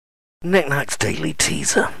Knickknack's Daily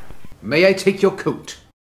Teaser. May I take your coat?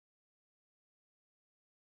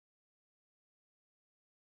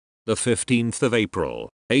 The 15th of April,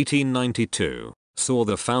 1892, saw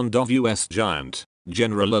the found of US giant,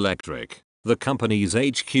 General Electric. The company's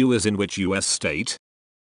HQ is in which US state?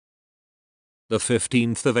 The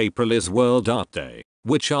 15th of April is World Art Day.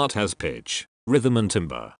 Which art has pitch, rhythm and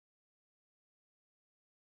timbre?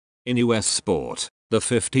 In US sport, the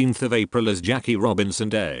 15th of April is Jackie Robinson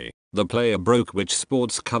Day. The player broke which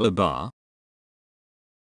sports color bar?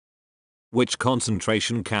 Which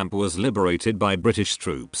concentration camp was liberated by British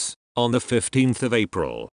troops on the 15th of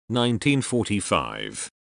April, 1945?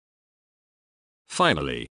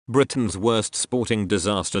 Finally, Britain's worst sporting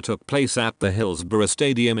disaster took place at the Hillsborough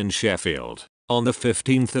Stadium in Sheffield on the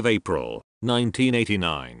 15th of April,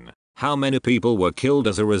 1989. How many people were killed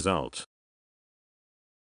as a result?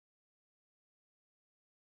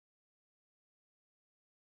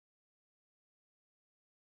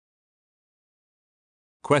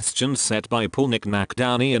 Questions set by Paul Knickknack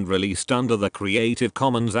Downey and released under the Creative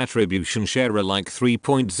Commons Attribution Share Alike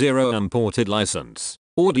 3.0 imported license.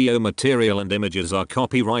 Audio material and images are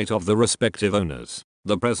copyright of the respective owners.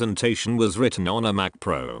 The presentation was written on a Mac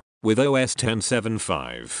Pro with OS X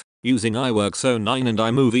 7.5 using iWorks 09 and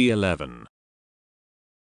iMovie 11.